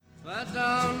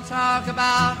talk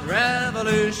about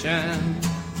revolution.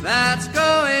 That's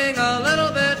going a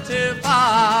little bit too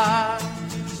far.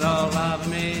 So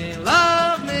love me,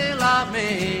 love me, love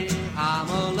me. I'm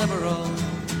a liberal.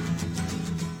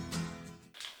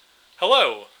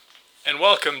 Hello, and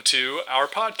welcome to our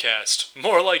podcast,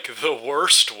 more like The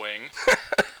Worst Wing.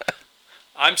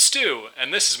 I'm Stu,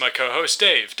 and this is my co-host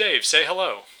Dave. Dave, say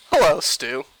hello. Hello,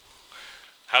 Stu.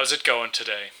 How's it going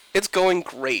today? It's going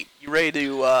great. You ready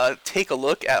to take a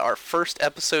look at our first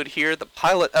episode here, the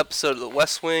pilot episode of The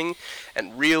West Wing,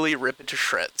 and really rip it to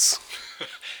shreds?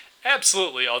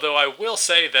 Absolutely, although I will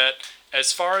say that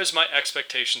as far as my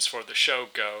expectations for the show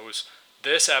goes,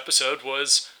 this episode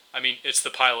was, it's the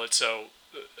pilot, so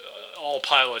all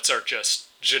pilots are just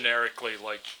generically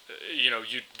like,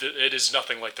 it is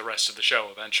nothing like the rest of the show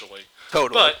eventually.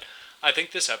 Totally. But I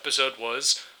think this episode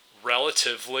was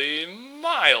relatively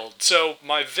mild, so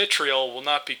my vitriol will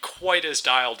not be quite as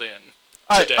dialed in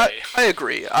today. I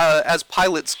agree. As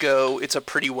pilots go, it's a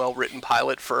pretty well-written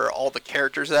pilot for all the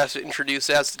characters it has to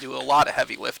introduce. It has to do a lot of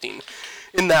heavy lifting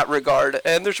in that regard,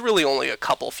 and there's really only a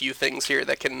few things here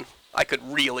that I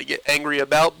could really get angry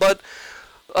about, but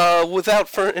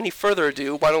without any further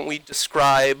ado, why don't we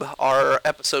describe our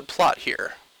episode plot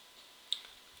here?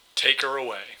 Take her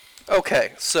away.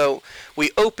 Okay, so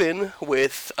we open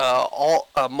with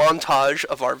a montage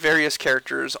of our various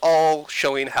characters all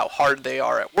showing how hard they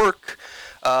are at work.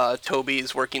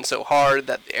 Toby's working so hard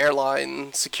that the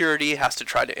airline security has to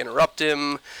try to interrupt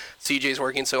him. CJ's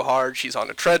working so hard she's on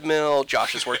a treadmill.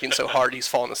 Josh is working so hard he's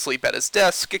fallen asleep at his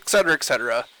desk, etc.,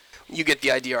 etc. You get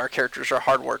the idea. Our characters are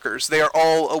hard workers. They are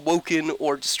all awoken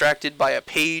or distracted by a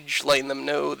page letting them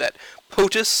know that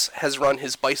POTUS has run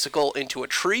his bicycle into a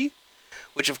tree,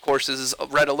 which of course is a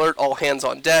red alert, all hands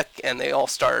on deck, and they all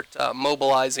start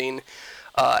mobilizing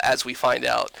as we find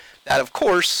out that, of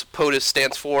course, POTUS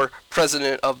stands for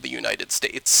President of the United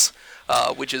States,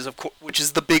 which is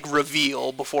the big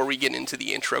reveal before we get into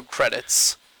the intro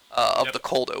credits of the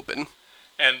cold open.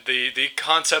 And the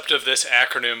concept of this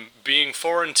acronym being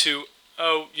foreign to,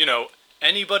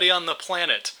 anybody on the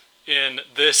planet in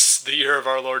the year of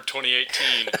our Lord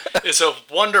 2018 is a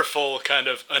wonderful kind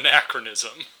of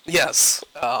anachronism. Yes.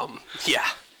 Yeah.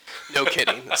 No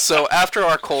kidding. So after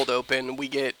our cold open, we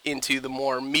get into the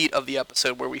more meat of the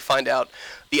episode where we find out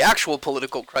the actual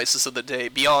political crisis of the day,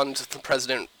 beyond the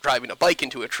president driving a bike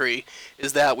into a tree,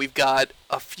 is that we've got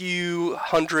a few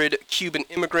hundred Cuban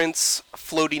immigrants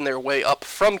floating their way up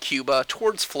from Cuba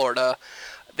towards Florida.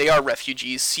 They are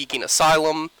refugees seeking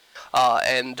asylum,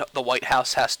 and the White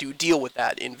House has to deal with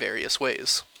that in various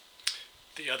ways.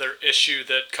 The other issue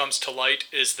that comes to light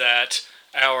is that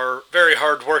our very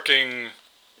hard-working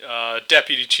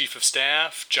Deputy Chief of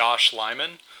Staff, Josh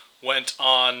Lyman, went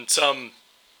on some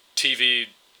TV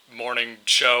morning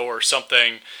show or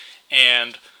something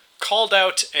and called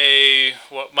out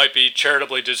what might be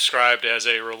charitably described as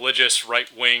a religious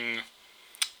right-wing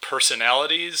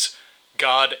personality's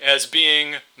god as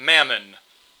being Mammon,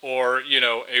 or,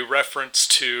 a reference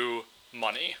to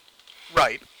money.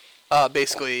 Right.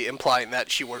 Basically implying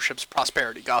that she worships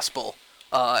prosperity gospel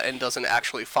and doesn't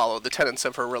actually follow the tenets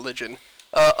of her religion.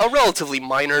 A relatively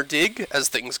minor dig as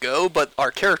things go, but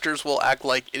our characters will act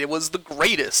like it was the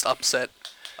greatest upset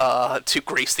to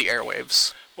grace the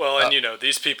airwaves. Well, and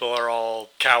these people are all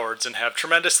cowards and have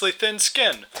tremendously thin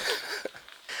skin.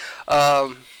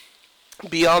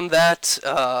 Beyond that,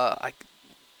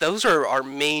 those are our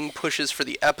main pushes for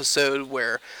the episode,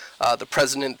 where the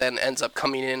president then ends up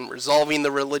coming in, resolving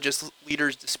the religious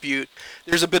leaders' dispute.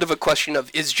 There's a bit of a question of,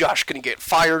 is Josh going to get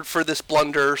fired for this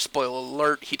blunder? Spoiler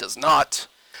alert, he does not.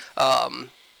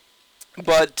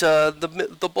 But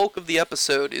the bulk of the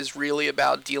episode is really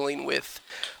about dealing with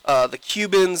the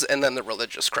Cubans and then the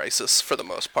religious crisis for the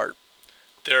most part.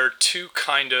 There are two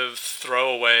kind of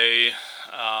throwaway,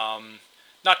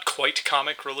 not quite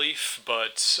comic relief,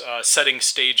 but setting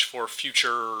stage for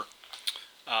future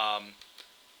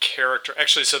character.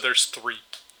 Actually, so there's three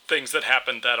things that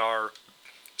happen that are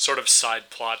sort of side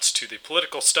plots to the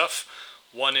political stuff.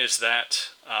 One is that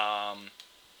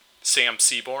Sam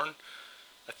Seaborn,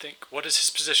 I think, what is his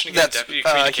position again? Deputy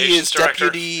Communications Director?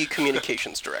 Deputy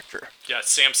Communications Director. Yeah,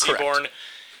 Sam Seaborn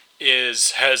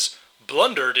has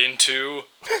blundered into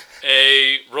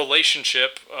a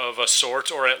relationship of a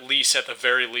sort, or at the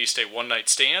very least a one-night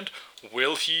stand.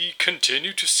 Will he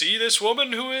continue to see this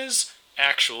woman who is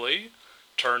actually,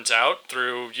 turns out,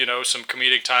 through, some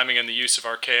comedic timing and the use of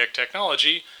archaic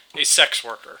technology, a sex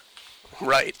worker?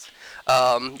 Right.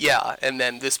 Yeah, and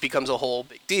then this becomes a whole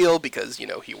big deal because,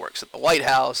 he works at the White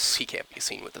House, he can't be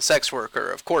seen with a sex worker,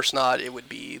 of course not, it would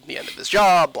be the end of his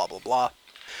job, blah, blah, blah.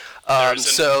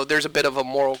 So there's a bit of a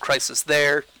moral crisis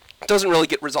there. It doesn't really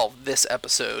get resolved this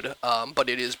episode, but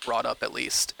it is brought up at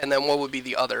least. And then what would be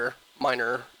the other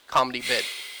minor comedy bit?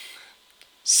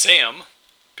 Sam,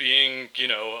 being,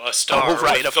 a star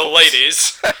right, with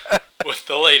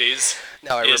the ladies,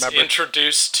 Now I is remember.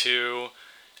 introduced to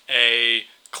a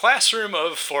classroom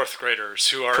of fourth graders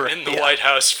who are Correct, in the yeah. White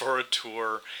House for a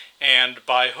tour, and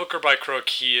by hook or by crook,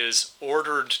 he is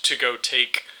ordered to go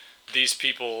take these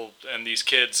people and these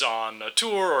kids on a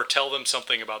tour or tell them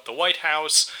something about the White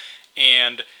House,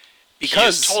 and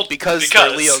Because they're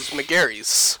Leo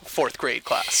McGarry's fourth grade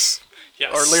class.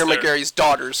 Yes, Or Leo they're- McGarry's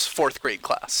daughter's fourth grade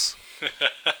class.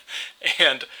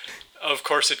 And, of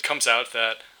course, it comes out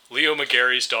that Leo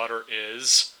McGarry's daughter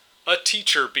is a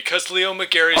teacher, because Leo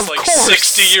McGarry's Of like course.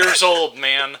 60 years old,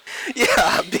 man.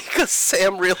 Yeah, because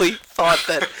Sam really thought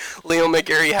that Leo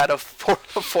McGarry had a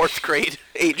fourth grade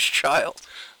age child.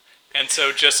 And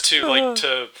so just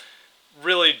to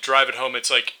really drive it home,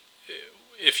 it's like,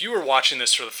 if you were watching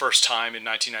this for the first time in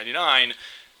 1999,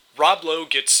 Rob Lowe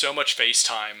gets so much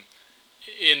FaceTime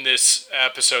in this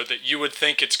episode that you would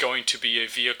think it's going to be a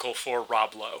vehicle for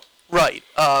Rob Lowe. Right.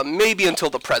 Maybe until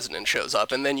the president shows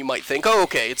up, and then you might think, oh,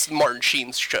 okay, it's Martin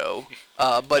Sheen's show.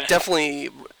 But definitely,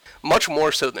 much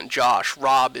more so than Josh,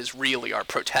 Rob is really our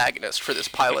protagonist for this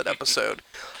pilot episode.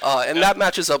 And that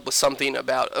matches up with something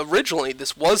about, originally,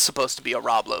 this was supposed to be a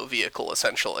Rob Lowe vehicle,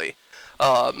 essentially.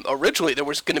 Originally, there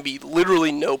was going to be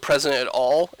literally no president at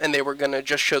all, and they were going to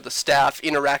just show the staff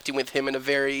interacting with him in a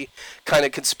very kind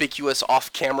of conspicuous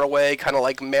off-camera way, kind of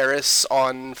like Maris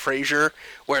on Frasier,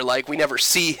 where like we never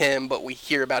see him, but we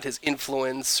hear about his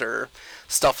influence or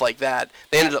stuff like that.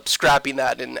 They ended up scrapping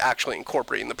that and actually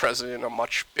incorporating the president in a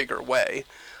much bigger way.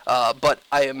 But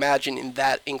I imagine in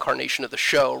that incarnation of the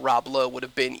show, Rob Lowe would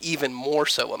have been even more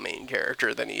so a main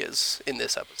character than he is in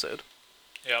this episode.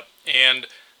 Yep. And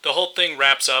the whole thing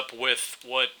wraps up with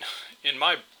what, in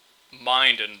my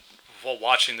mind and while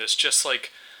watching this, just like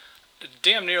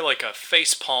damn near like a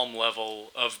facepalm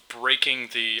level of breaking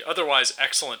the otherwise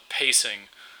excellent pacing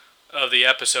of the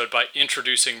episode by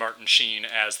introducing Martin Sheen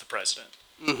as the president.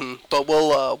 But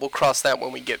we'll cross that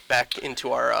when we get back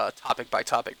into our topic by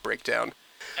topic breakdown.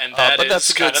 And that but is that's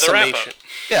a kind good of the wrap-up. summation.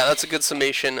 Yeah, that's a good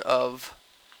summation of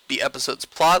the episode's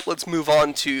plot. Let's move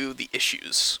on to the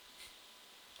issues.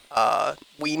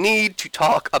 We need to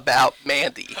talk about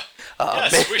Mandy.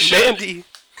 Yes, we should.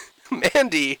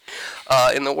 Mandy,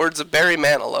 in the words of Barry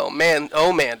Manilow,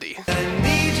 Mandy.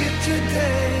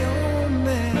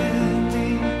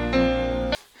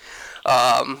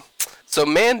 So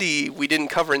Mandy, we didn't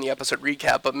cover in the episode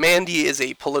recap, but Mandy is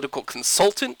a political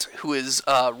consultant who has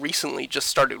recently just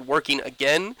started working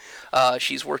again.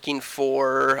 She's working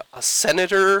for a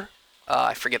senator.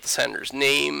 I forget the senator's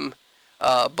name,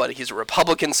 but he's a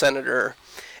Republican senator.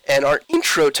 And our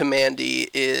intro to Mandy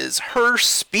is her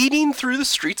speeding through the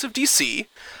streets of D.C.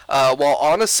 While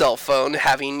on a cell phone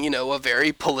having, a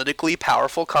very politically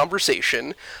powerful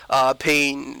conversation,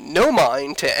 paying no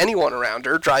mind to anyone around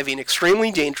her, driving extremely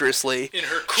dangerously. In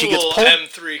her She gets cool pulled-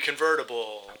 M3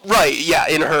 convertible. Right, yeah,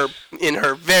 in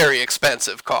her very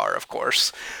expensive car, of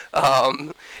course.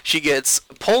 She gets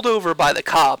pulled over by the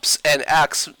cops and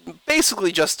acts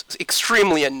basically just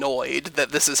extremely annoyed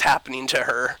that this is happening to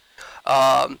her.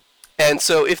 And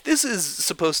so if this is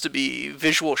supposed to be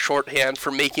visual shorthand for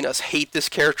making us hate this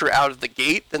character out of the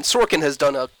gate, then Sorkin has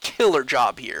done a killer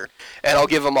job here, and I'll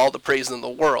give him all the praise in the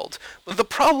world. But the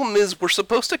problem is we're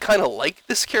supposed to kind of like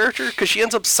this character, because she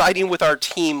ends up siding with our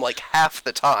team like half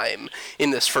the time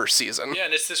in this first season. Yeah,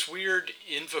 and it's this weird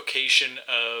invocation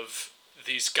of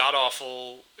these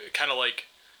god-awful, kind of like,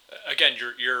 again,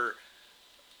 your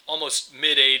almost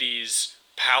mid-'80s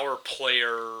power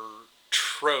player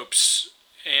tropes,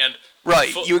 and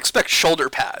Right, you expect shoulder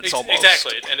pads almost.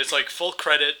 Exactly, and it's like full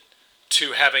credit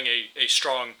to having a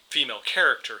strong female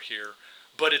character here,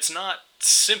 but it's not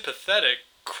sympathetic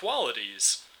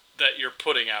qualities that you're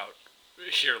putting out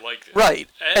here. Right,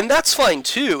 and that's fine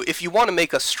too. If you want to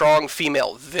make a strong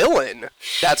female villain,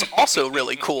 that's also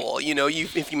really cool.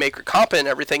 If you make her competent and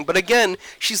everything. But again,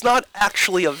 she's not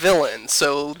actually a villain,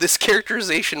 so this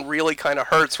characterization really kind of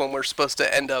hurts when we're supposed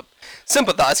to end up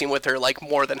sympathizing with her like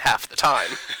more than half the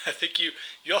time. I think you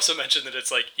also mentioned that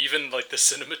it's like even like the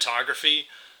cinematography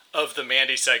of the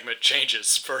Mandy segment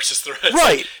changes versus the rest.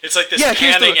 Right. It's like this Yeah,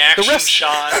 here's panning the action rest-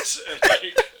 shots. And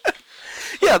like,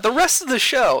 Yeah, the rest of the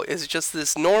show is just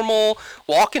this normal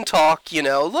walk and talk,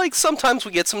 like sometimes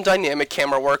we get some dynamic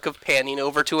camera work of panning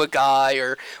over to a guy,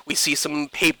 or we see some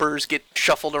papers get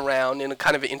shuffled around in a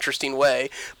kind of interesting way.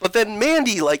 But then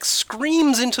Mandy, like,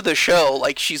 screams into the show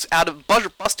like she's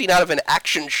busting out of an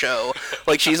action show.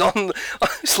 Like she's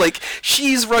it's like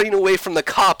she's running away from the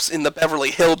cops in the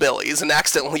Beverly Hillbillies and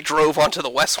accidentally drove onto the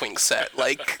West Wing set.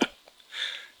 Like...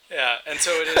 Yeah, and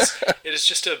so it is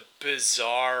just a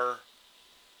bizarre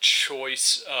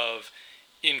choice of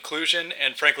inclusion,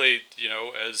 and frankly,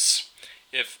 as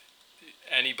if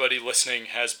anybody listening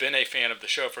has been a fan of the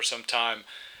show for some time,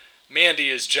 Mandy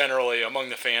is generally, among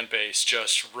the fan base,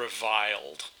 just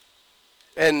reviled.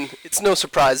 And it's no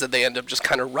surprise that they end up just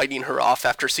kind of writing her off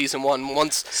after season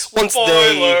 1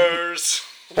 Spoilers!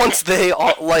 Once they,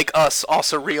 like us,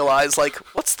 also realize, like,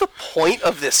 what's the point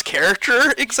of this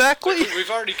character, exactly? We've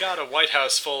already got a White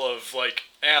House full of, like,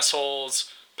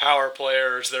 assholes, power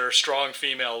players, that are strong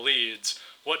female leads.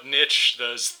 What niche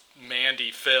does Mandy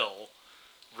fill,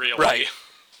 really? Right.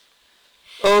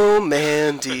 Oh,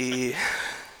 Mandy.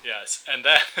 Yes, and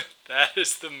that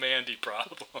is the Mandy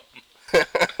problem.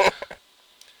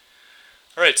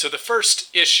 Alright, so the first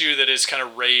issue that is kind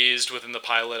of raised within the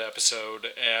pilot episode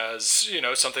as,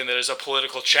 something that is a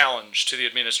political challenge to the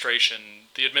administration.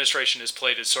 The administration is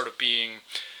played as sort of being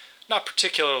not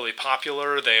particularly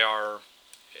popular. They are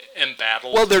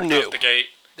embattled they're new. out the gate.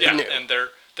 They're new. And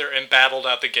they're embattled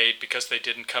out the gate because they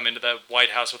didn't come into the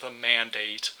White House with a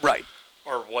mandate. Right.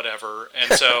 Or whatever.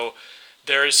 And so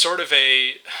there is sort of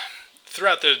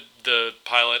throughout the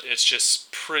pilot, it's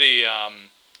just pretty...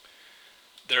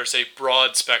 there's a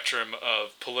broad spectrum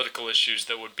of political issues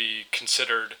that would be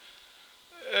considered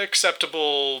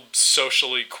acceptable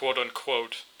socially,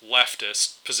 quote-unquote,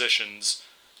 leftist positions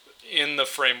in the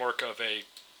framework of a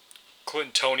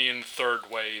Clintonian third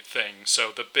way thing.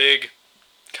 So the big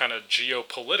kind of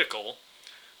geopolitical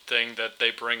thing that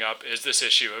they bring up is this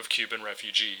issue of Cuban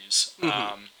refugees.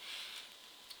 Mm-hmm.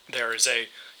 There is a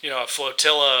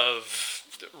flotilla of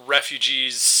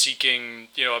refugees seeking,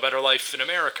 a better life in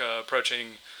America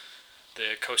approaching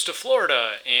the coast of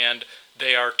Florida, and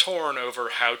they are torn over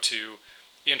how to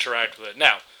interact with it.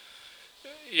 Now,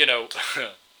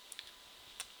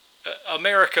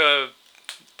 America,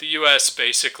 the U.S.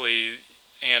 basically,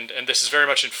 and this is very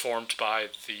much informed by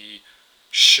the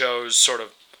show's sort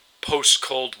of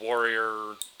post-Cold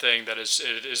Warrior thing that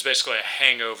it is basically a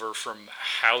hangover from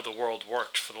how the world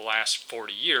worked for the last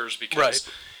 40 years, because right.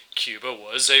 Cuba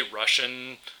was a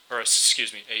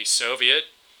Soviet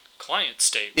client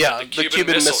state. Yeah, the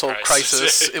Cuban Missile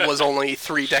Crisis, it was only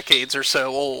 3 decades or so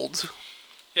old.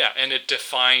 Yeah, and it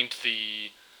defined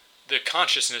the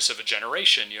consciousness of a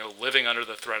generation, living under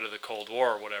the threat of the Cold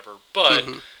War or whatever. But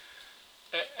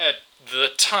at the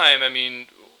time,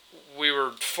 we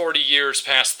were 40 years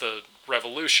past the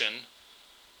revolution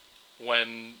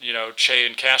when, Che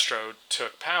and Castro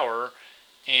took power,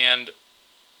 and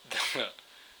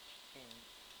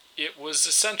it was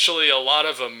essentially a lot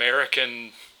of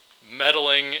American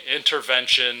meddling,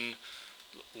 intervention,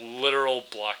 literal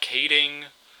blockading,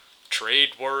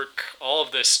 trade work, all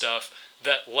of this stuff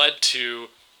that led to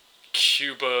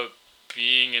Cuba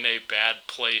being in a bad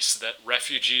place that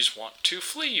refugees want to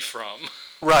flee from.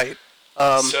 Right.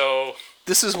 So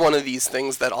this is one of these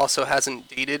things that also hasn't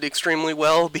dated extremely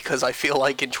well, because I feel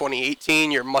like in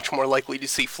 2018 you're much more likely to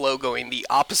see flow going the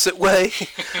opposite way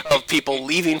of people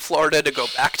leaving Florida to go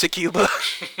back to Cuba.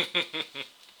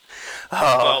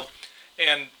 Well,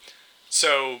 and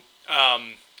so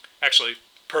actually,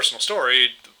 personal story,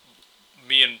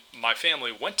 me and my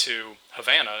family went to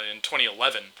Havana in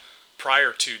 2011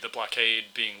 prior to the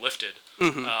blockade being lifted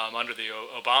under the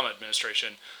Obama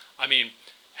administration.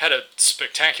 Had a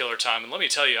spectacular time, and let me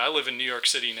tell you, I live in New York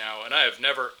City now, and I have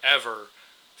never, ever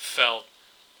felt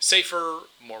safer,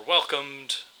 more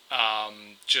welcomed,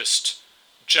 just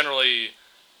generally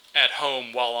at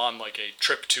home while on like a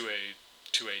trip to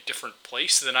a different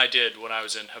place than I did when I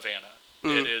was in Havana.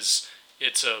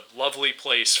 It's a lovely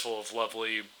place full of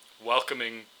lovely,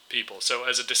 welcoming people. So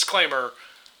as a disclaimer,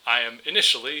 I am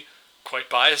initially quite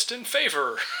biased in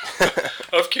favor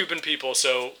of Cuban people,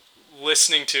 so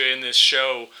listening to in this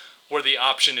show where the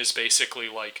option is basically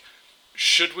like,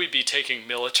 should we be taking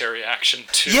military action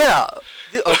too? Yeah.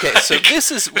 Okay, so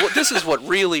this is what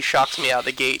really shocks me out of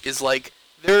the gate is like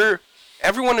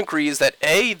everyone agrees that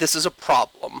this is a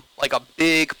problem, like a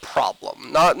big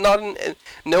problem.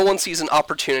 No one sees an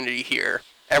opportunity here.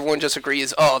 Everyone just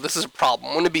agrees, this is a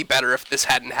problem. Wouldn't it be better if this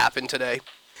hadn't happened today?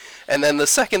 And then the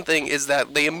second thing is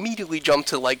that they immediately jump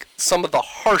to like some of the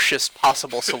harshest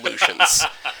possible solutions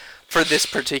for this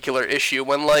particular issue,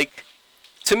 when like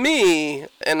to me,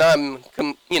 and I'm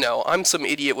some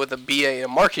idiot with a BA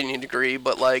and marketing degree,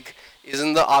 but like,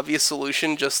 isn't the obvious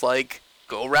solution just like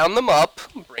go round them up,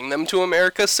 bring them to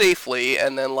America safely,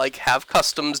 and then like have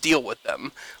customs deal with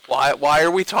them? Why are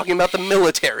we talking about the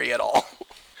military at all?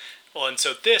 Well, and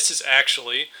so this is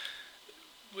actually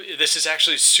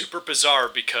super bizarre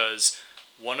because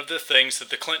one of the things that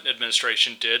the Clinton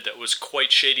administration did that was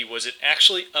quite shady was it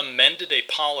actually amended a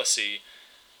policy,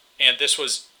 and this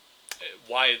was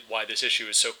why this issue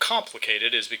is so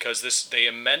complicated is because they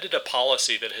amended a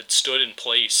policy that had stood in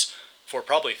place for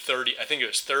probably 30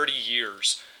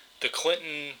 years. The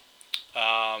Clinton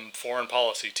foreign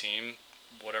policy team,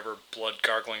 whatever blood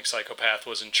gargling psychopath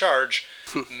was in charge,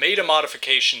 made a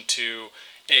modification to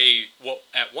what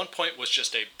at one point was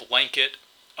just a blanket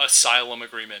asylum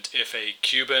agreement. If a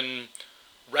Cuban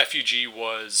refugee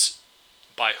was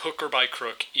by hook or by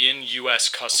crook in U.S.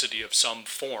 custody of some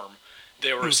form,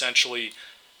 they were essentially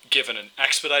given an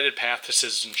expedited path to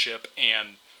citizenship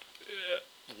and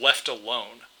left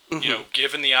alone,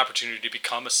 given the opportunity to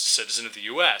become a citizen of the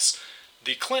U.S.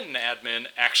 The Clinton admin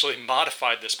actually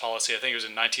modified this policy, I think it was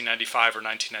in 1995 or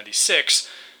 1996,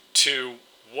 to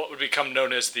what would become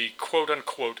known as the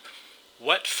quote-unquote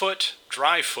wet foot,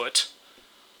 dry foot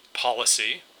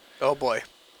policy. Oh boy.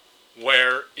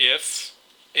 Where if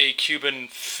a Cuban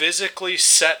physically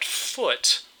set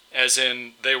foot, as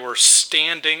in they were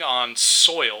standing on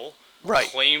soil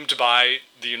claimed by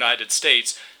the United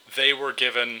States, they were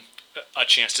given a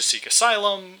chance to seek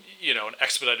asylum, an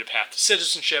expedited path to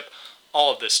citizenship,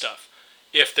 all of this stuff.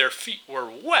 If their feet were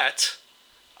wet,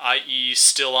 i.e.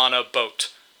 still on a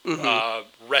boat,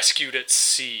 rescued at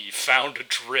sea, found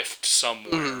adrift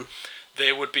somewhere,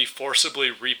 they would be forcibly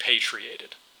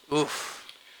repatriated.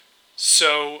 Oof.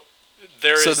 So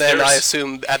I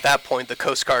assume at that point the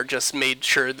Coast Guard just made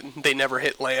sure they never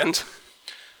hit land.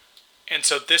 And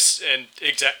so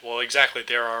exactly,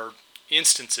 there are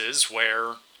instances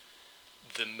where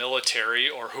the military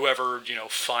or whoever,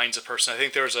 finds a person. I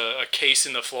think there was a case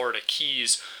in the Florida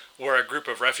Keys where a group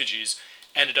of refugees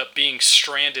ended up being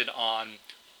stranded on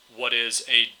what is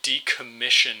a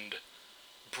decommissioned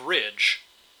bridge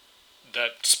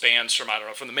that spans from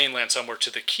the mainland somewhere to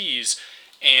the Keys,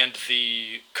 and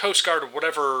the Coast Guard or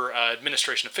whatever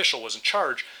administration official was in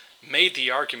charge made the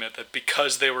argument that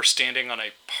because they were standing on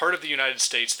a part of the United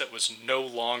States that was no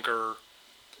longer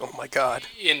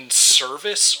in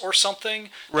service or something,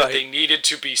 that they needed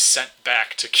to be sent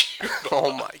back to Cuba.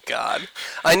 Oh my God.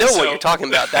 I know what you're talking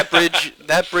about. That bridge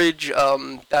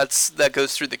that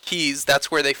goes through the Keys,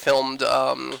 that's where they filmed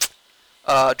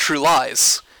True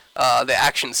Lies, the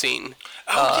action scene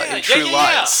in True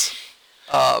Lies.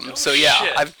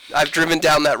 I've driven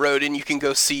down that road, and you can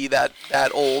go see that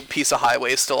old piece of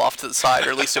highway still off to the side,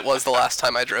 or at least it was the last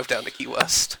time I drove down to Key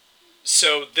West.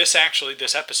 So this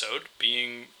episode,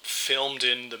 being filmed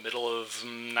in the middle of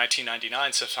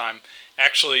 1999 sometime,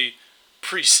 actually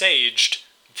presaged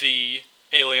the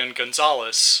Alien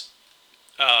Gonzalez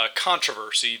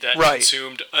controversy that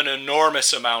consumed an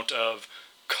enormous amount of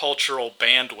cultural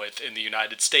bandwidth in the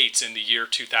United States in the year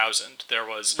 2000. There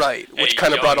was which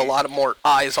kind of brought a lot of more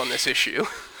eyes on this issue.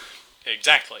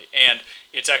 Exactly, and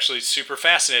it's actually super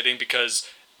fascinating because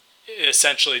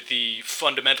essentially the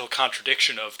fundamental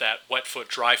contradiction of that wet foot,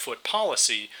 dry foot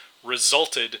policy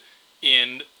resulted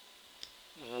in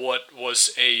what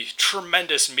was a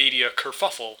tremendous media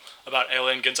kerfuffle about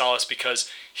Alien Gonzalez because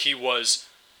he was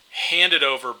handed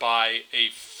over by a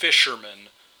fisherman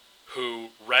who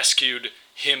rescued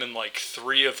him and like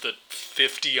 3 of the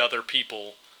 50 other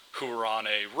people who were on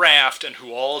a raft and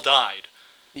who all died.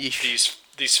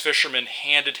 These fishermen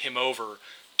handed him over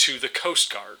to the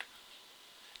Coast Guard.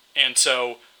 And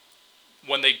so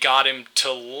when they got him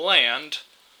to land,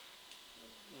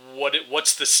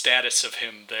 what's the status of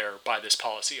him there by this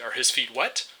policy? Are his feet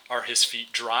wet? Are his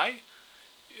feet dry?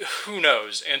 Who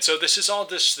knows? And so this is all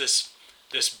this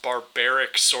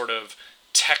barbaric sort of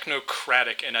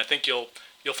technocratic, and I think you'll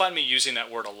find me using that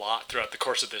word a lot throughout the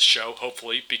course of this show,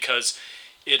 hopefully, because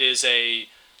it is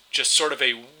just sort of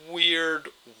a weird,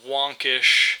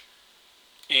 wonkish,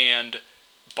 and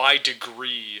by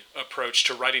degree approach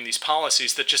to writing these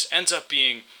policies that just ends up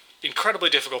being incredibly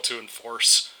difficult to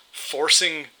enforce,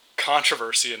 forcing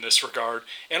controversy in this regard,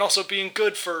 and also being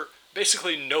good for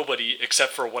basically nobody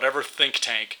except for whatever think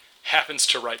tank happens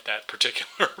to write that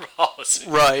particular policy.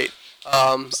 Right.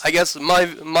 I guess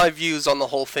my views on the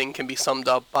whole thing can be summed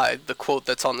up by the quote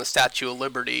that's on the Statue of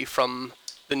Liberty from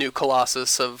the new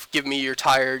Colossus of "Give me your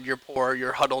tired, your poor,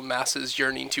 your huddled masses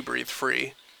yearning to breathe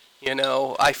free."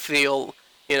 I feel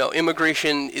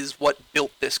Immigration is what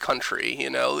built this country.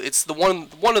 It's the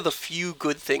one of the few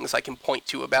good things I can point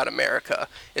to about America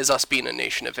is us being a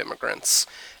nation of immigrants.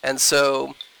 And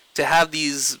so to have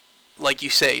these, like you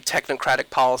say, technocratic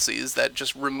policies that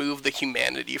just remove the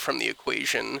humanity from the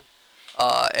equation,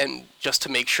 and just to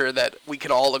make sure that we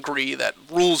can all agree that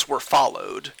rules were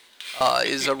followed,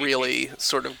 is a really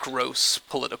sort of gross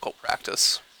political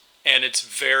practice. And it's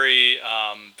very,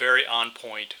 very on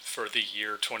point for the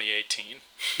year 2018.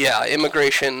 Yeah,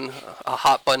 immigration, a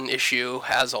hot button issue,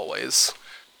 as always.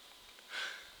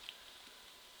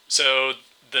 So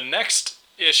the next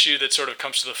issue that sort of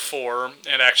comes to the fore,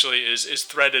 and actually is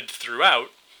threaded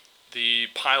throughout the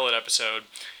pilot episode,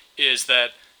 is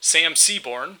that Sam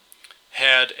Seaborn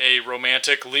had a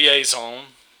romantic liaison,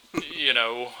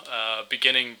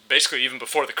 beginning basically even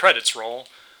before the credits roll,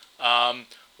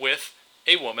 with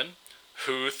a woman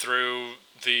who, through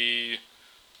the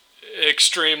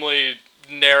extremely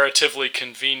narratively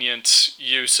convenient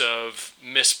use of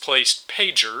misplaced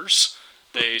pagers,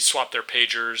 they swap their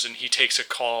pagers and he takes a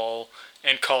call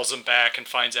and calls them back and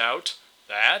finds out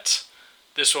that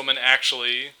this woman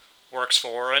actually works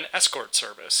for an escort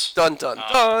service. Dun dun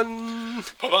dun!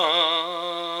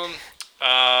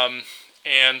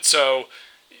 And so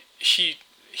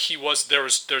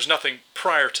there's nothing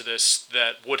prior to this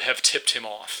that would have tipped him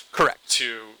off. Correct.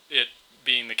 To it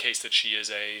being the case that she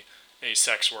is a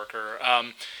sex worker.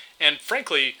 And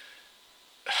frankly,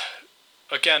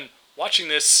 again, watching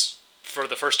this for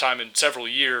the first time in several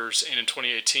years and in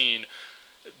 2018,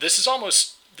 this is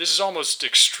almost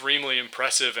extremely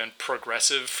impressive and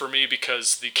progressive for me,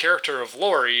 because the character of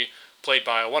Lori, played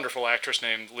by a wonderful actress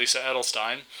named Lisa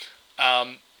Edelstein,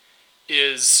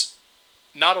 is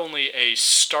not only a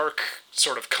stark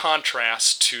sort of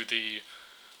contrast to the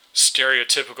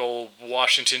stereotypical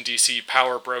Washington, D.C.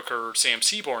 power broker Sam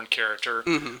Seaborn character,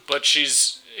 but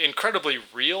she's incredibly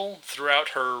real throughout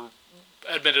her,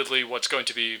 admittedly, what's going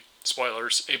to be,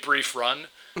 spoilers, a brief run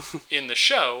in the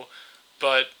show,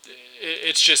 but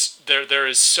it's just, there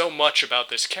is so much about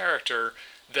this character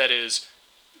that is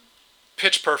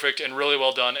pitch perfect and really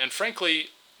well done, and frankly,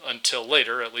 until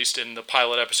later, at least in the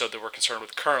pilot episode that we're concerned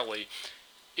with currently,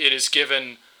 it is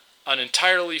given an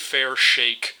entirely fair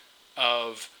shake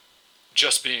of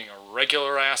just being a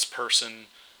regular-ass person.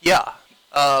 Yeah.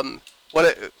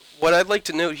 What I'd like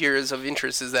to note here is of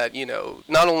interest is that,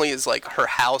 not only is, like, her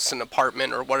house and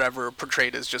apartment or whatever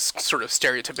portrayed as just sort of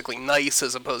stereotypically nice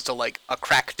as opposed to, like, a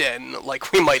crack den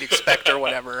like we might expect or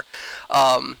whatever.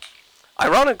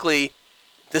 Ironically,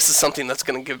 this is something that's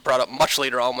going to get brought up much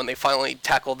later on when they finally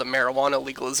tackle the marijuana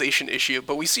legalization issue,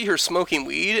 but we see her smoking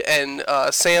weed, and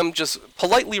Sam just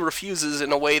politely refuses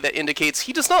in a way that indicates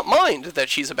he does not mind that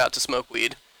she's about to smoke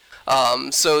weed.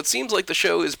 So it seems like the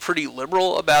show is pretty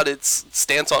liberal about its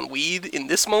stance on weed in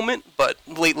this moment, but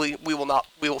lately we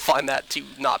will find that to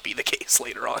not be the case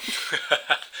later on.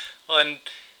 Well, and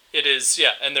it is,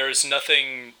 yeah, and there is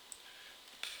nothing,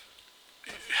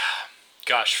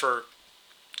 gosh, for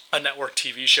a network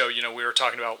TV show, we were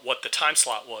talking about what the time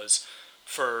slot was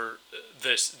for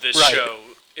this right. show.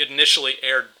 It initially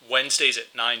aired Wednesdays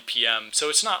at 9 p.m., so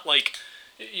it's not like,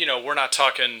 we're not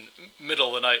talking middle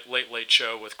of the night, late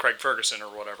show with Craig Ferguson or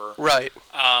whatever. Right.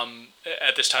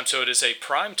 At this time, so it is a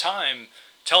prime time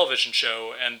television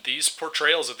show, and these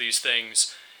portrayals of these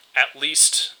things, at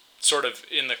least sort of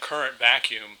in the current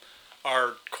vacuum,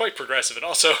 are quite progressive. And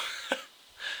also,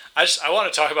 I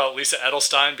want to talk about Lisa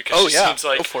Edelstein, because she seems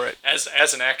like, go for it.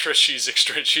 As an actress, she's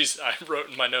extreme. I wrote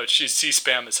in my notes, she's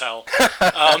C-SPAM as hell.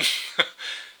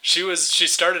 She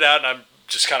started out, and I'm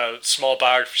just kind of small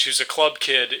biography. She was a club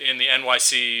kid in the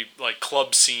NYC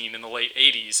club scene in the late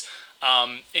 80s,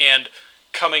 and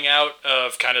coming out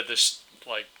of kind of this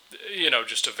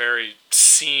just a very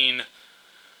scene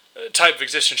type of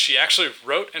existence, she actually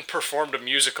wrote and performed a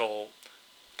musical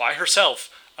by herself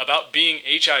about being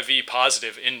HIV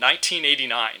positive in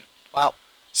 1989. Wow.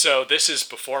 So this is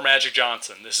before Magic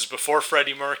Johnson. This is before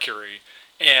Freddie Mercury,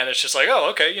 and it's just like, oh,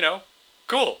 okay,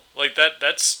 cool.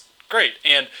 That's great.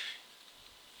 And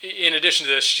in addition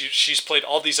to this, she's played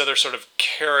all these other sort of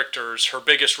characters. Her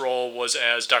biggest role was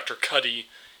as Dr. Cuddy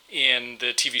in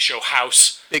the TV show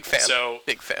House. Big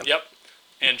fan. Yep.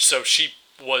 And so she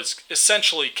was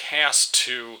essentially cast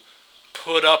to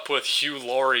put up with Hugh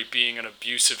Laurie being an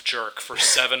abusive jerk for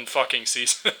 7 fucking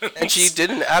seasons. And she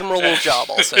did an admirable job,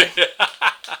 I'll say.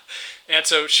 And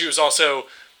so she was also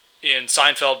in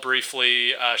Seinfeld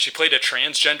briefly. She played a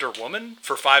transgender woman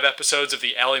for 5 episodes of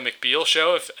the Ally McBeal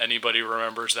show, if anybody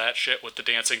remembers that shit with the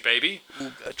dancing baby.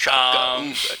 Ooga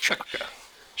chaka.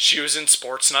 She was in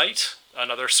Sports Night,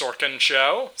 another Sorkin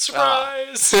show.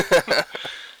 Surprise!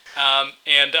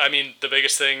 And I mean, the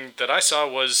biggest thing that I saw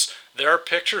was there are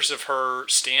pictures of her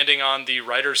standing on the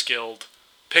Writers Guild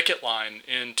picket line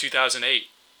in 2008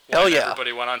 when Hell yeah.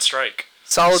 everybody went on strike.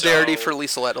 Solidarity So, for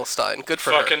Lisa Edelstein. Good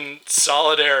for her. Fucking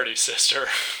solidarity, sister.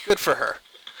 Good for her.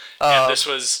 And this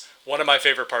was one of my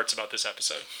favorite parts about this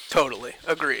episode. Totally.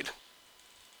 Agreed.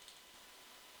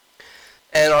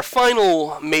 And our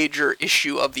final major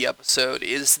issue of the episode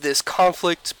is this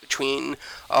conflict between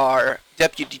our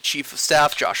Deputy Chief of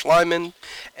Staff, Josh Lyman,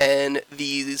 and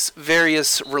these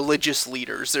various religious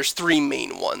leaders. There's three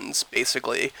main ones,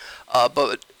 basically.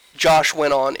 But Josh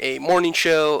went on a morning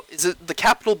show. Is it the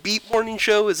Capitol Beat morning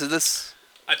show? Is it this?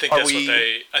 I think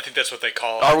that's what they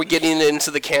call it. Are we getting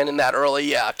into the canon that early?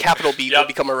 Yeah, Capitol Beat will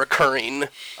become a recurring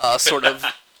sort of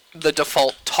the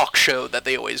default talk show that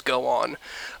they always go on.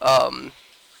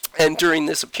 And during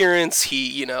this appearance,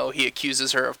 he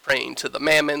accuses her of praying to the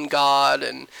mammon god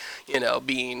and,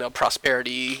 being a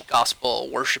prosperity gospel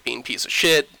worshipping piece of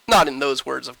shit. Not in those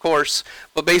words, of course,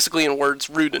 but basically in words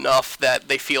rude enough that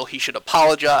they feel he should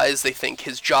apologize. They think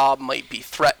his job might be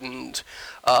threatened.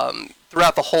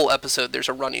 Throughout the whole episode, there's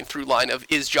a running through line of,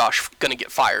 is Josh going to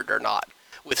get fired or not?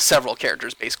 With several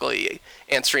characters basically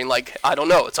answering like, I don't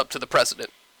know, it's up to the president.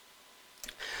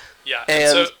 Yeah, and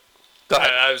so go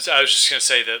ahead. I was just gonna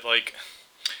say that like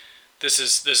this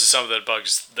is something that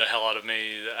bugs the hell out of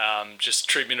me. Just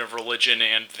treatment of religion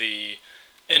and the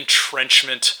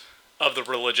entrenchment of the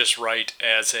religious right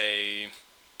as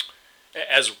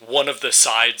one of the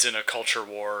sides in a culture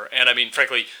war. And I mean,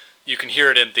 frankly, you can hear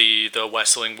it in the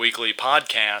Wrestling Weekly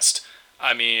podcast.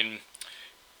 I mean,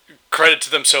 credit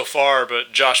to them so far,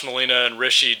 but Josh Molina and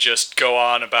Rishi just go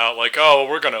on about like, oh,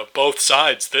 we're gonna both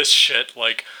sides this shit.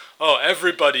 Like, oh,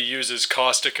 everybody uses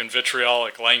caustic and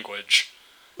vitriolic language.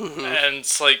 Mm-hmm. And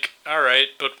it's like, alright,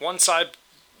 but one side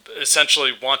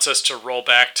essentially wants us to roll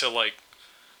back to like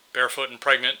barefoot and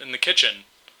pregnant in the kitchen.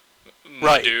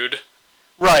 Right. Dude.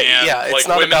 Right, and, yeah, it's like,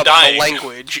 not women about dying. the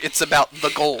language, it's about the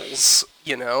goals,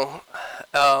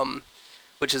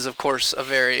 which is, of course, a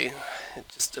very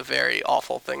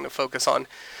awful thing to focus on.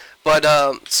 But,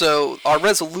 so, our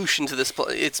resolution to this,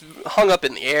 it's hung up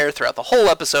in the air throughout the whole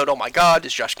episode. Oh my god,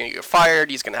 is Josh going to get fired?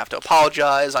 He's going to have to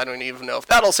apologize. I don't even know if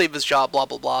that'll save his job, blah,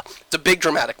 blah, blah. It's a big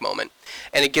dramatic moment.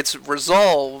 And it gets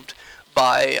resolved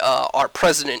by our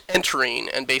president entering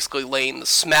and basically laying the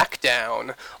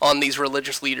smackdown on these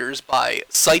religious leaders by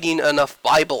citing enough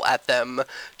Bible at them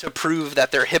to prove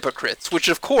that they're hypocrites, which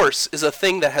of course is a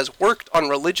thing that has worked on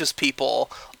religious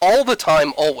people all the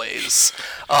time, always,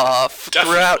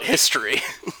 throughout history.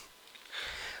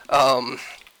 Oh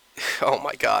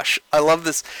my gosh, I love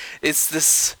this. It's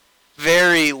this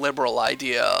very liberal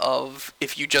idea of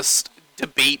if you just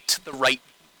debate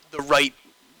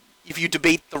if you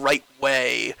debate the right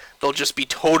way, they'll just be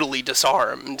totally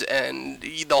disarmed, and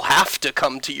they'll have to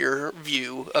come to your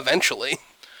view eventually.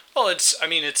 Well, it's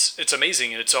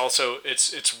amazing, and it's also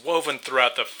it's woven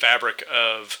throughout the fabric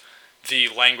of the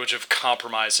language of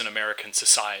compromise in American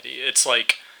society. It's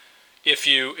like if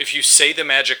you say the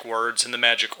magic words in the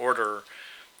magic order,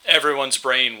 everyone's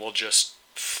brain will just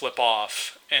flip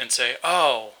off and say,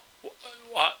 "Oh,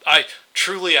 I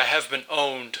have been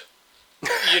owned."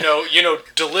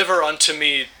 Deliver unto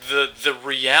me the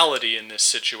reality in this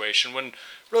situation, when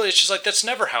really it's just like, that's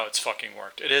never how it's fucking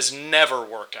worked. It has never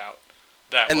worked out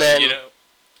that way, then,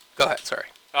 Go ahead, sorry.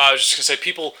 I was just going to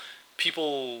say,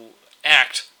 people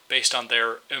act based on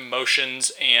their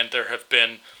emotions, and there have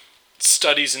been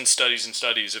studies and studies and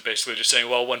studies of basically just saying,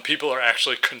 well, when people are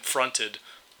actually confronted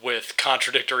with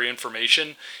contradictory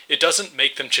information, it doesn't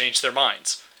make them change their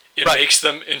minds. It makes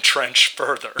them entrench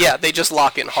further. Yeah, they just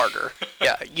lock in harder.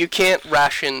 Yeah, you can't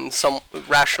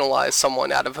rationalize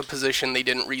someone out of a position they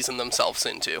didn't reason themselves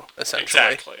into, essentially.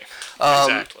 Exactly.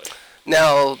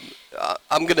 Now,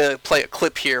 I'm going to play a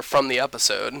clip here from the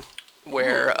episode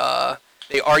where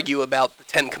they argue about the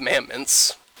Ten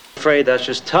Commandments. Afraid that's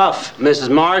just tough.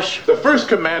 Mrs. Marsh? The first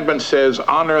commandment says,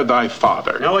 honor thy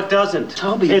father. No, it doesn't.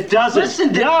 Toby. It doesn't.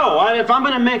 Listen to... No, if I'm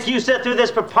going to make you sit through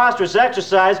this preposterous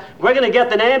exercise, we're going to get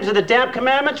the names of the damn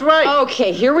commandments right.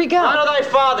 Okay, here we go. Honor thy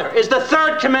father is the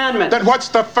third commandment. Then what's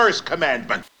the first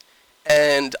commandment?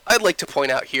 And I'd like to point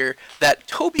out here that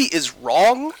Toby is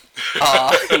wrong,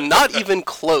 not even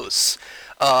close.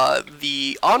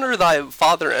 The honor thy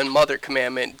father and mother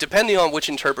commandment, depending on which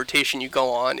interpretation you go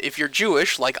on, if you're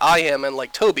Jewish, like I am and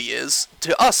like Toby is,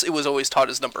 to us it was always taught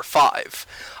as number 5.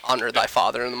 Honor thy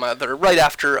father and mother, right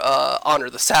after honor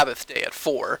the Sabbath day at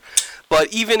 4.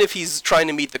 But even if he's trying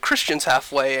to meet the Christians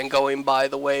halfway and going by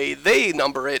the way they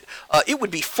number it, it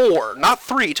would be 4, not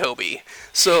 3, Toby.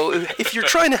 So if you're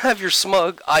trying to have your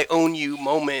smug "I own you"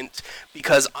 moment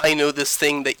because I know this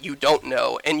thing that you don't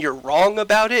know and you're wrong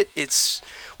about it,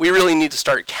 we really need to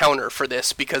start counter for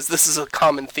this, because this is a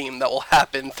common theme that will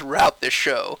happen throughout this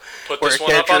show. Put this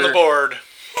one up on the board.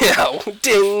 Yeah,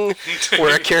 ding!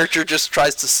 Where a character just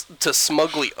tries to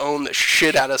smugly own the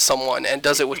shit out of someone and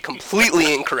does it with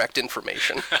completely incorrect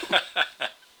information.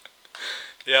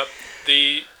 Yep.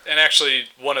 And actually,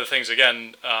 one of the things,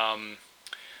 again,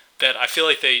 that I feel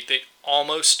like they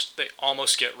almost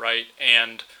get right,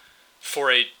 and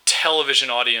for a television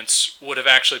audience would have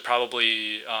actually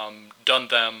probably done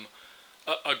them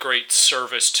a great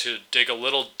service to dig a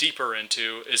little deeper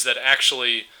into, is that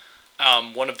actually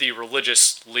one of the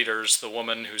religious leaders, the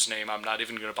woman whose name I'm not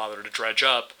even going to bother to dredge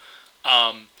up,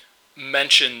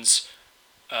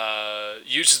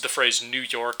 uses the phrase New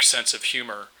York sense of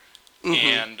humor.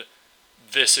 And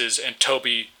and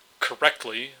Toby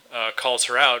correctly calls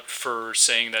her out for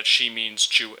saying that she means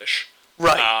Jewish.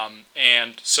 Right.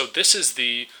 And so this is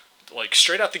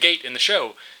straight out the gate in the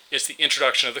show, is the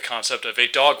introduction of the concept of a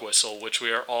dog whistle, which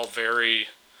we are all very,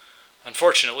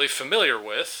 unfortunately, familiar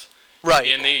with. Right.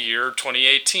 In the year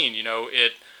 2018,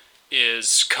 it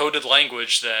is coded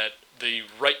language that the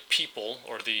right people,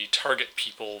 or the target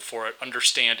people for it,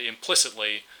 understand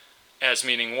implicitly as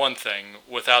meaning one thing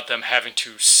without them having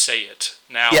to say it.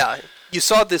 Now, yeah, you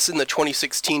saw this in the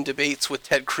 2016 debates with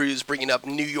Ted Cruz bringing up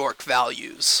New York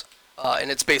values, and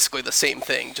it's basically the same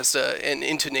thing, just an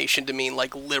intonation to mean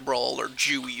like liberal or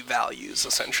Jewy values,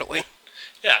 essentially.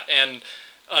 Yeah, and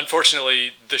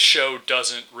unfortunately, the show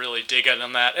doesn't really dig in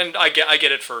on that, and I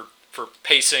get it for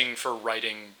pacing, for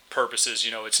writing purposes.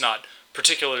 It's not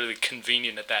particularly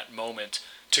convenient at that moment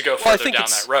to go further down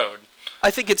that road. I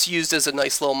think it's used as a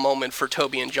nice little moment for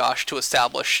Toby and Josh to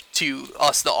establish to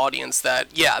us, the audience, that,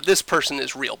 yeah, this person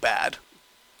is real bad.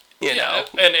 You know?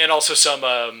 And also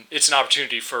it's an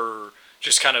opportunity for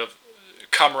just kind of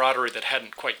camaraderie that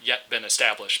hadn't quite yet been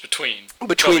established between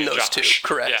those two.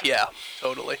 Correct, yeah,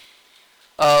 totally.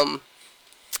 And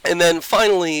then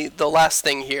finally, the last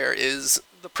thing here is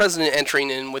the president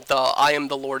entering in with the "I am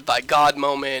the Lord thy God"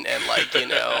 moment, and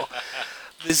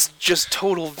this just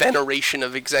total veneration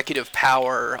of executive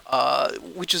power,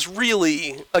 which is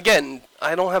really, again,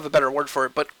 I don't have a better word for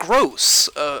it, but gross.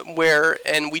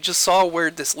 And we just saw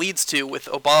where this leads to with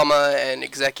Obama and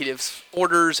executive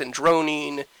orders and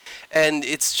droning, and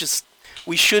it's just,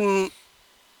 we shouldn't,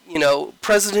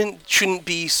 president shouldn't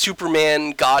be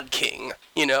Superman, God King.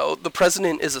 The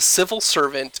president is a civil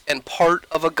servant and part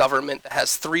of a government that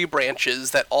has 3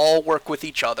 branches that all work with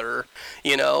each other,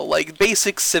 like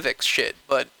basic civics shit.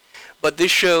 But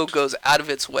this show goes out of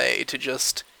its way to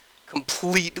just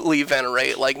completely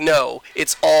venerate, no,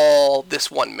 it's all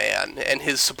this one man and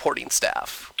his supporting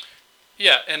staff.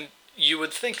 Yeah, and you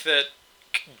would think that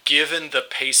given the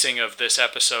pacing of this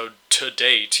episode to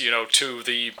date, to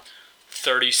the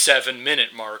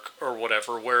 37-minute mark or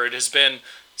whatever, where it has been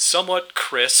somewhat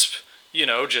crisp,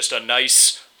 just a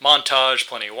nice montage,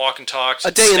 plenty of walk and talks.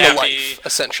 A day in the life,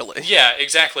 essentially. Yeah,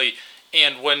 exactly.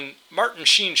 And when Martin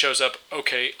Sheen shows up,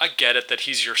 okay, I get it that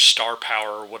he's your star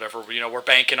power or whatever. We're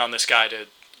banking on this guy to,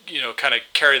 kind of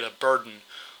carry the burden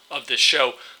of this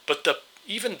show. But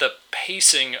even the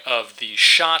pacing of the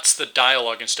shots, the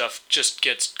dialogue and stuff just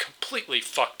gets completely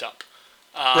fucked up.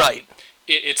 Right.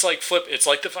 It's like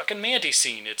the fucking Mandy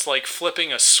scene. It's like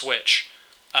flipping a switch.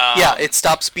 Yeah, it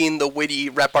stops being the witty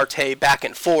repartee back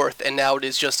and forth, and now it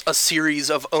is just a series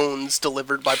of owns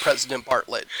delivered by President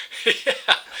Bartlett.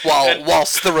 Yeah.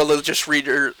 Whilst the religious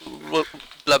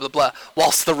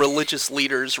whilst the religious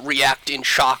leaders react in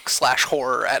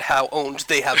shock/horror at how owned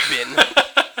they have been.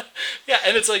 Yeah,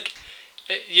 and it's like,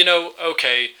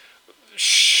 okay,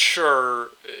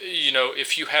 sure,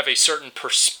 if you have a certain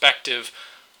perspective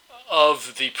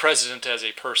of the president as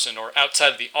a person, or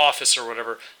outside of the office or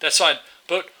whatever, that's fine.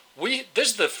 But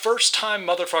this is the first time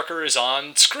motherfucker is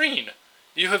on screen.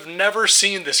 You have never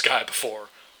seen this guy before.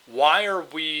 What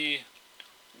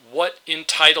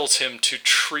entitles him to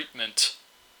treatment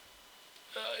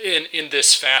in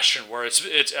this fashion, where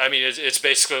it's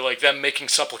basically like them making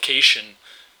supplication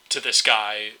to this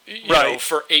guy,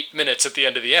 for 8 minutes at the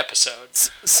end of the episode.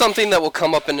 Something that will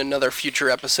come up in another future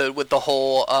episode with the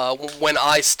whole "when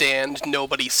I stand,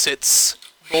 nobody sits"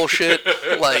 bullshit.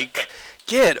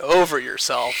 Get over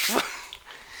yourself.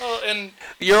 And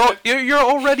you're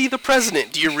already the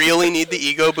president. Do you really need the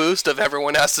ego boost of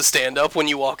everyone has to stand up when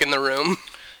you walk in the room?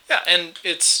 Yeah, and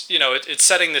it's it's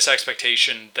setting this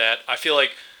expectation that I feel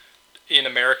like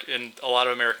in a lot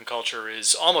of American culture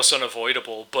is almost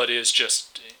unavoidable, but is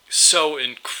just so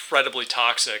incredibly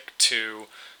toxic to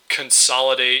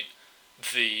consolidate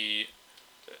the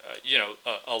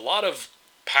a lot of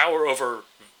power over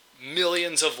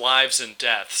millions of lives and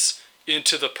deaths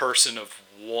into the person of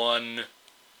one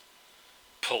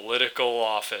political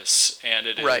office. And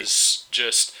it is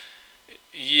just,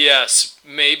 yes,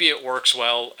 maybe it works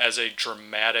well as a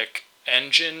dramatic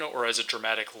engine or as a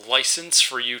dramatic license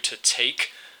for you to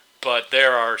take, but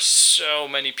there are so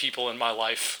many people in my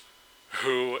life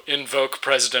who invoke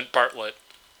President Bartlett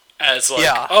as like,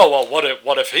 oh, well,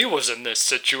 what if he was in this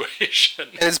situation?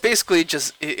 And it's basically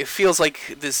just, it feels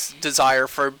like this desire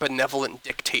for a benevolent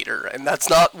dictator, and that's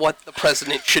not what the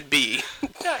president should be.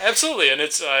 Yeah, absolutely. And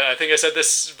it's, I think I said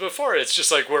this before, it's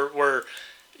just like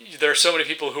there are so many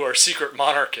people who are secret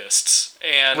monarchists,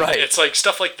 and it's like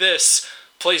stuff like this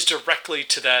plays directly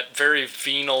to that very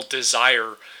venal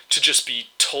desire to just be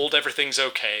told everything's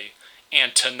okay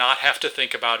and to not have to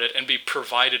think about it and be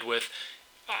provided with.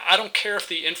 I don't care if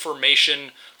the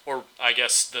information, or I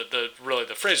guess the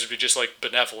phrase would be just like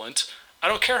benevolent. I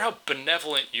don't care how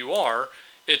benevolent you are.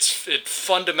 It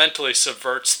fundamentally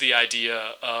subverts the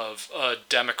idea of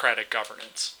democratic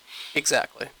governance.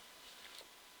 Exactly.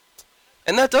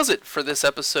 And that does it for this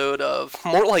episode of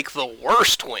more like The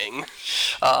Worst Wing.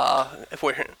 If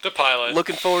we're the pilot.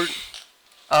 Looking forward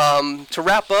to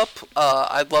wrap up.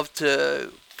 I'd love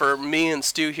for me and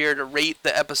Stu here to rate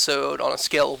the episode on a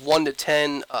scale of 1 to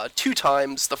 10 2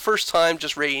 times. The first time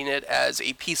just rating it as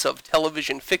a piece of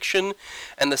television fiction,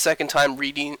 and the second time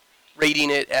rating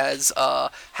it as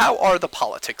how are the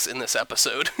politics in this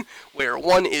episode, where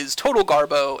 1 is total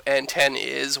garbo and 10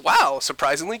 is wow,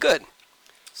 surprisingly good.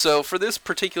 So for this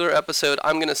particular episode,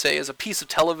 I'm going to say as a piece of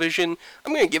television,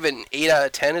 I'm going to give it an 8 out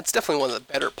of 10. It's definitely one of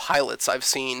the better pilots I've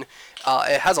seen.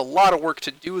 It has a lot of work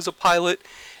to do as a pilot,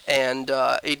 and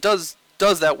it does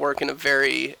that work in a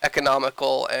very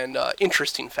economical and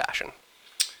interesting fashion.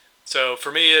 So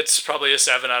for me, it's probably a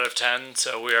 7 out of 10,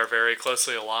 so we are very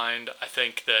closely aligned. I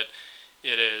think that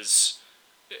it is,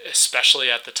 especially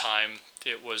at the time,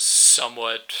 it was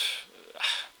somewhat,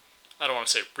 I don't want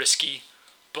to say risky,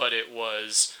 but it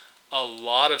was a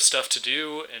lot of stuff to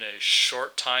do in a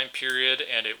short time period,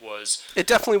 and it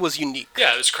definitely was unique.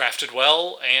 Yeah, it was crafted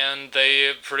well, and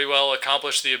they pretty well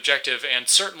accomplished the objective, and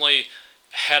certainly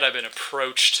had I been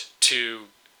approached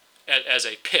as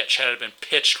a pitch, had I been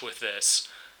pitched with this,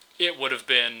 it would have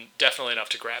been definitely enough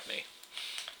to grab me.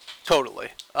 Totally.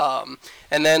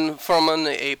 And then from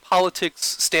a politics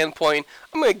standpoint,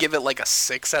 I'm going to give it like a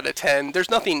 6 out of 10. There's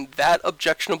nothing that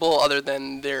objectionable other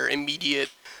than their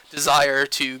immediate desire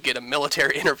to get a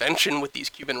military intervention with these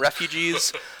Cuban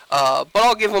refugees. But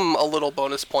I'll give them a little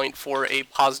bonus point for a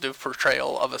positive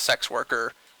portrayal of a sex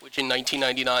worker, which in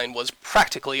 1999 was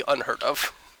practically unheard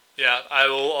of. Yeah, I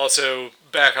will also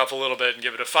back up a little bit and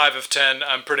give it a 5 of 10.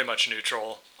 I'm pretty much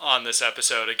neutral on this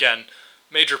episode. Again,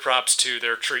 major props to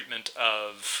their treatment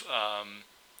of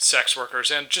sex workers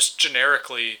and just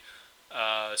generically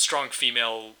strong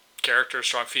female characters,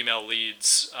 strong female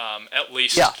leads, at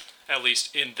least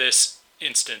in this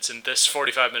instance, in this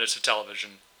 45 minutes of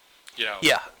television.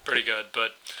 Pretty good,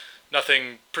 but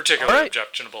nothing particularly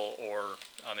objectionable or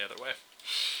on the other way.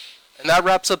 And that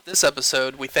wraps up this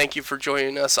episode. We thank you for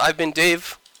joining us. I've been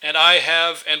Dave. And I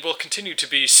have, and will continue to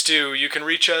be, Stu. You can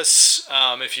reach us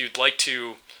if you'd like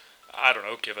to,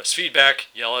 give us feedback,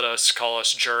 yell at us, call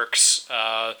us jerks.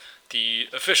 The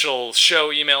official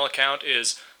show email account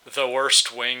is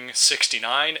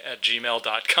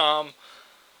theworstwing69@gmail.com.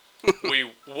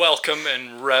 We welcome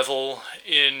and revel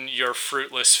in your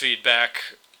fruitless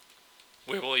feedback.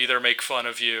 We will either make fun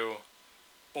of you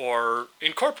or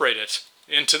incorporate it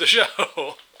into the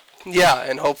show. Yeah,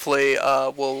 and hopefully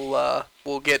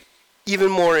we'll get even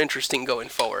more interesting going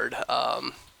forward.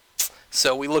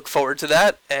 So we look forward to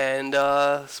that, and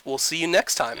we'll see you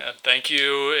next time. Yeah, thank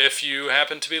you if you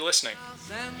happen to be listening.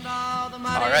 All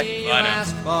right, bye now.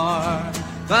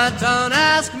 But don't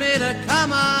ask me to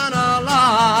come on along.